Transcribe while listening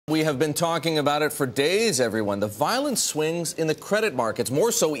We have been talking about it for days, everyone. The violent swings in the credit markets, more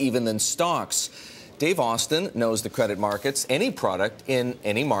so even than stocks. Dave Austen knows the credit markets, any product in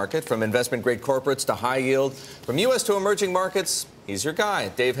any market, from investment-grade corporates to high yield, from U.S. to emerging markets. He's your guy.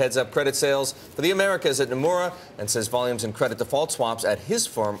 Dave heads up credit sales for the Americas at Nomura and says volumes in credit default swaps at his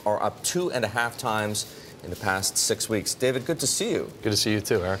firm are up 2.5 times in the past 6 weeks. David, good to see you. Good to see you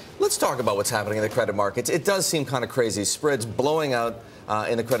too, Eric. Let's talk about what's happening in the credit markets. It does seem kind of crazy. Spreads blowing out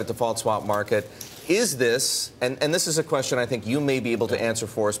in the credit default swap market. Is this, and this is a question I think you may be able to answer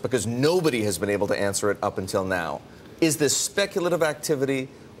for us because nobody has been able to answer it up until now. Is this speculative activity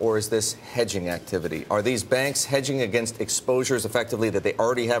or is this hedging activity? Are these banks hedging against exposures effectively that they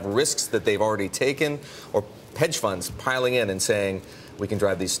already have, risks that they've already taken, or hedge funds piling in and saying, we can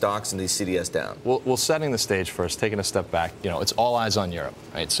drive these stocks and these CDS down? Well, setting the stage first, taking a step back, it's all eyes on Europe,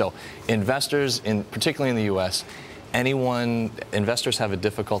 right? So investors, particularly in the U.S., investors have a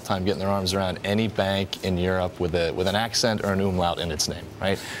difficult time getting their arms around any bank in Europe with an accent or an umlaut in its name,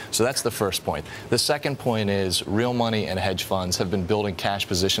 right? So that's the first point. The second point is real money and hedge funds have been building cash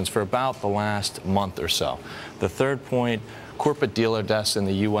positions for about the last month or so. The third point, corporate dealer desks in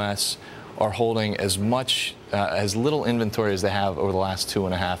the U.S. are holding as little inventory as they have over the last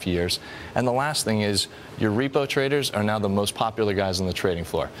 2.5 years. And the last thing is your repo traders are now the most popular guys on the trading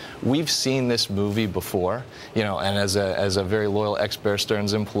floor. We've seen this movie before, and as a very loyal ex-Bear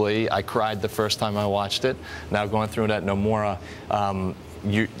Stearns employee, I cried the first time I watched it. Now going through it at Nomura,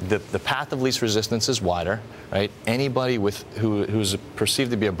 the path of least resistance is wider, right? Anybody who's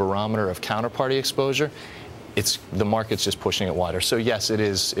perceived to be a barometer of counterparty exposure, the market's just pushing it wider. So yes, it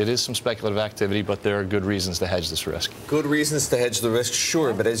is some speculative activity, but there are good reasons to hedge this risk. Good reasons to hedge the risk,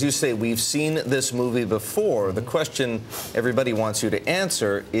 sure. But as you say, we've seen this movie before. The question everybody wants you to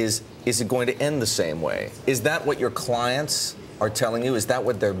answer is it going to end the same way? Is that what your clients are telling you? Is that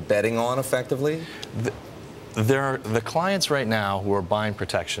what they're betting on effectively? The clients right now who are buying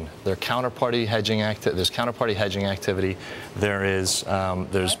protection, there's counterparty hedging activity,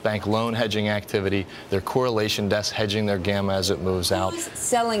 there's bank loan hedging activity, their correlation desk hedging their gamma as it moves out. Who's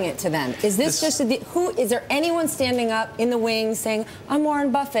selling it to them? Is is there anyone standing up in the wings saying, I'm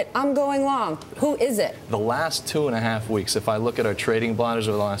Warren Buffett, I'm going long? Who is it? The last 2.5 weeks, if I look at our trading blotters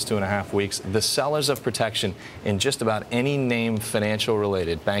over the last 2.5 weeks, the sellers of protection in just about any name financial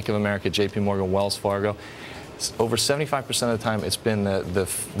related, Bank of America, JP Morgan, Wells Fargo, over 75% of the time, it's been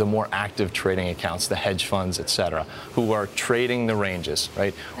the more active trading accounts, the hedge funds, et cetera, who are trading the ranges,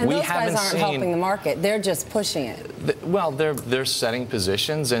 right? And those guys aren't helping the market. They're just pushing it. Well, they're setting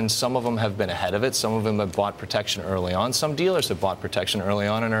positions, and some of them have been ahead of it. Some of them have bought protection early on. Some dealers have bought protection early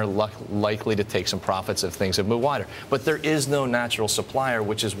on and are likely to take some profits if things have moved wider. But there is no natural supplier,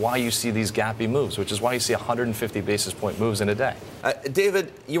 which is why you see these gappy moves, which is why you see 150 basis point moves in a day.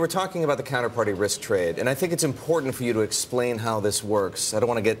 David, you were talking about the counterparty risk trade, and I think it's important for you to explain how this works. I don't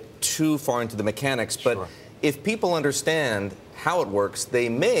want to get too far into the mechanics, but sure. If people understand how it works, they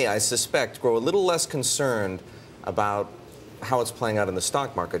may, I suspect, grow a little less concerned about how it's playing out in the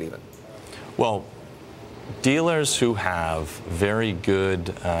stock market even. Well, dealers who have very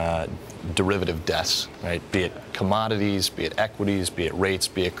good derivative desks, right, be it commodities, be it equities, be it rates,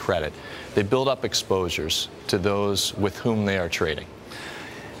 be it credit, they build up exposures to those with whom they are trading.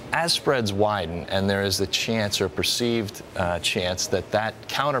 As spreads widen and there is the chance or perceived chance that that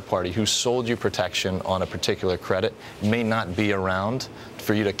counterparty who sold you protection on a particular credit may not be around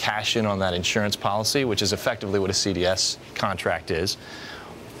for you to cash in on that insurance policy, which is effectively what a CDS contract is,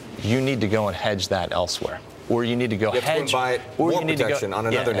 you need to go and hedge that elsewhere. Or you need to go hedge, buy more protection on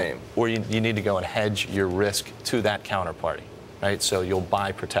another name. Or you need to go and hedge your risk to that counterparty, right? So you'll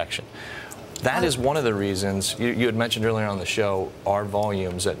buy protection. That is one of the reasons, you had mentioned earlier on the show, our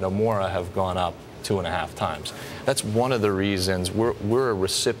volumes at Nomura have gone up 2.5 times. That's one of the reasons we're a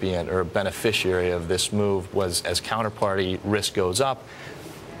recipient or a beneficiary of this move. Was as counterparty risk goes up,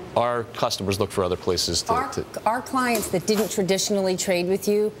 our customers look for other places to... Are clients that didn't traditionally trade with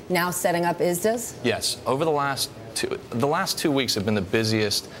you now setting up ISDAs? Yes. Over the last 2 weeks have been the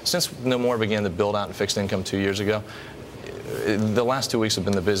busiest since Nomura began to build out in fixed income 2 years ago. The last 2 weeks have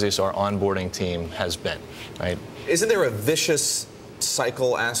been the busiest our onboarding team has been, right? Isn't there a vicious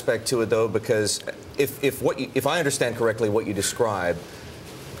cycle aspect to it, though? Because if I understand correctly what you describe,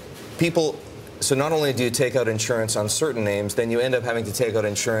 people... So not only do you take out insurance on certain names, then you end up having to take out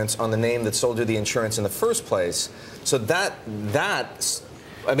insurance on the name that sold you the insurance in the first place. So that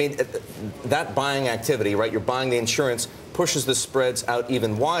I mean, that buying activity, right? You're buying the insurance, pushes the spreads out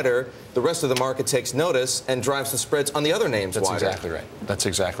even wider. The rest of the market takes notice and drives the spreads on the other names wider. That's exactly right. That's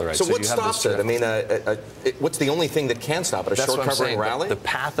exactly right. So what stops it? I mean, what's the only thing that can stop it? A short covering rally? The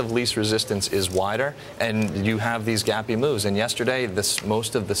path of least resistance is wider, and you have these gappy moves. And yesterday,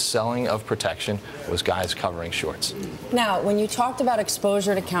 most of the selling of protection was guys covering shorts. Now, when you talked about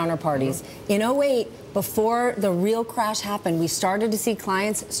exposure to counterparties, in 08, before the real crash happened, we started to see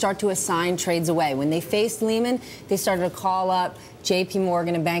clients start to assign trades away. When they faced Lehman, they started to call up JP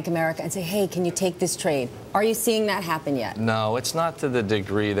Morgan and Bank of America and say, hey, can you take this trade? Are you seeing that happen yet? No, it's not to the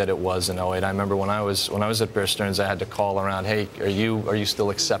degree that it was in 08. I remember when I was at Bear Stearns, I had to call around, hey, are you still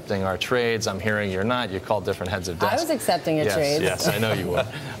accepting our trades? I'm hearing you're not. You called different heads of desk. I was accepting your trades. Yes, I know you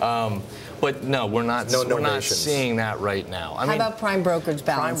were. But no, we're not seeing that right now. How about prime brokerage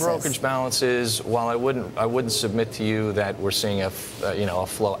balances? Prime brokerage balances, while I wouldn't submit to you that we're seeing a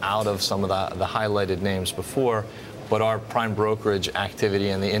flow out of some of the highlighted names before, but our prime brokerage activity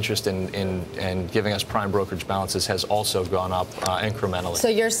and the interest in giving us prime brokerage balances has also gone up incrementally. So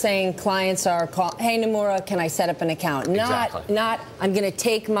you're saying clients are calling, hey, Nomura, can I set up an account? Exactly. Not I'm going to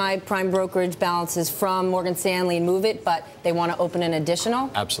take my prime brokerage balances from Morgan Stanley and move it, but they want to open an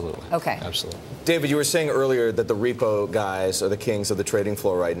additional? Absolutely. Okay. Absolutely. David, you were saying earlier that the repo guys are the kings of the trading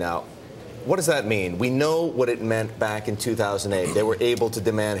floor right now. What does that mean? We know what it meant back in 2008. They were able to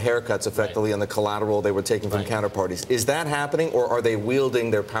demand haircuts effectively on the collateral they were taking from counterparties. Is that happening, or are they wielding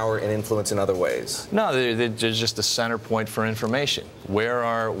their power and influence in other ways? No, they're just a center point for information. Where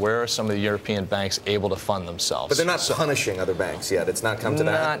are some of the European banks able to fund themselves? But they're not punishing other banks yet. It's not come to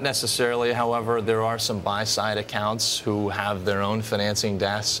that? Not necessarily. However, there are some buy-side accounts who have their own financing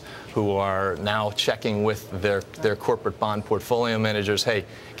desks who are now checking with their corporate bond portfolio managers, hey,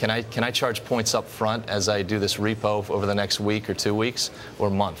 can I charge points up front as I do this repo over the next week or 2 weeks or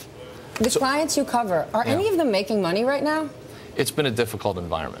month? The clients you cover, are any of them making money right now? It's been a difficult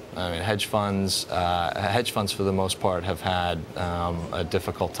environment. I mean, hedge funds for the most part have had a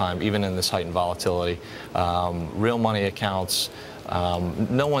difficult time, even in this heightened volatility. Real money accounts,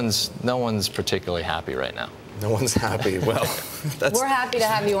 no one's particularly happy right now. No one's happy. Well, we're happy to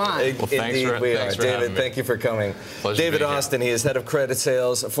have you on. Indeed, we are. David, thank you for coming. Pleasure. David Austen, he is head of credit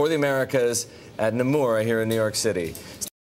sales for the Americas at Nomura here in New York City.